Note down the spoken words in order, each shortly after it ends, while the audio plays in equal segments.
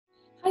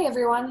Hi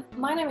everyone,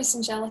 my name is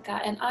Angelica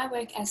and I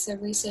work as a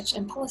Research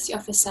and Policy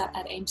Officer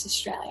at AMES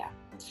Australia.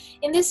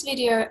 In this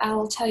video, I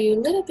will tell you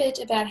a little bit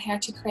about how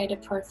to create a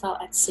profile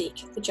at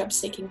Seek, the job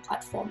seeking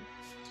platform.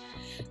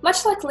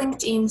 Much like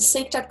LinkedIn,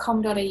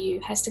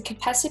 seek.com.au has the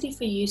capacity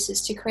for users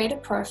to create a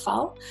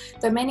profile,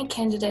 though many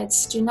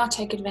candidates do not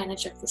take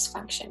advantage of this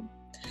function.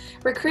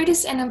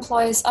 Recruiters and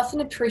employers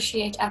often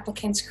appreciate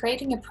applicants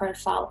creating a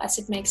profile as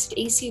it makes it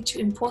easier to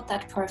import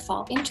that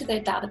profile into their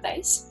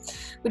database,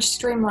 which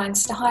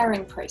streamlines the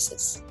hiring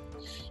process.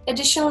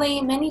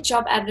 Additionally, many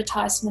job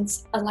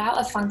advertisements allow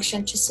a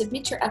function to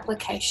submit your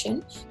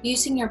application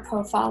using your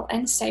profile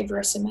and saved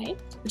resume,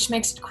 which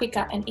makes it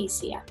quicker and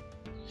easier.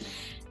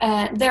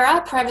 There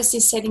are privacy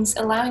settings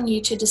allowing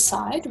you to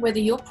decide whether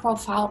your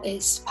profile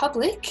is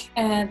public,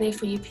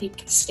 therefore you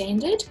pick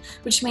standard,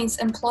 which means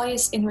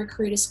employers and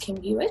recruiters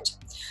can view it,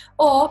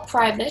 or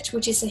private,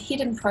 which is a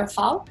hidden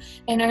profile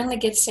and only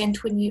gets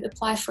sent when you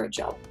apply for a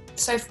job.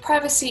 So if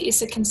privacy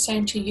is a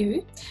concern to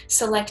you,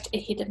 select a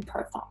hidden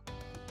profile.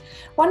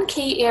 One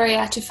key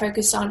area to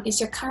focus on is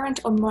your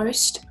current or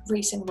most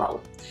recent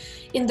role.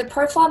 In the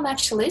profile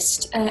match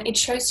list, it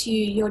shows you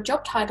your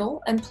job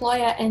title,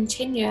 employer and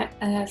tenure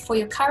for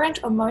your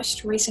current or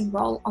most recent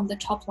role on the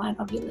top line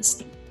of your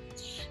listing,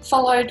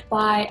 followed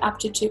by up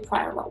to 2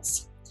 prior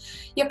roles.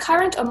 Your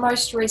current or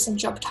most recent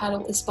job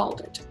title is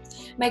bolded.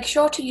 Make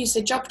sure to use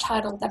a job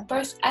title that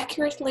both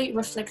accurately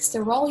reflects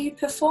the role you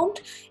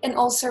performed and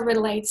also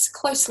relates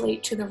closely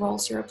to the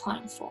roles you're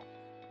applying for.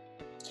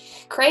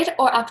 Create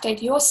or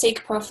update your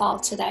Seek profile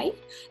today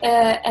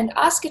and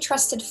ask a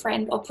trusted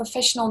friend or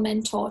professional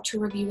mentor to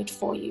review it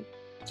for you.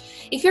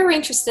 If you're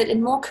interested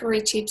in more career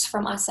tips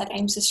from us at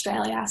AMES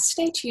Australia,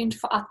 stay tuned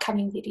for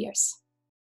upcoming videos.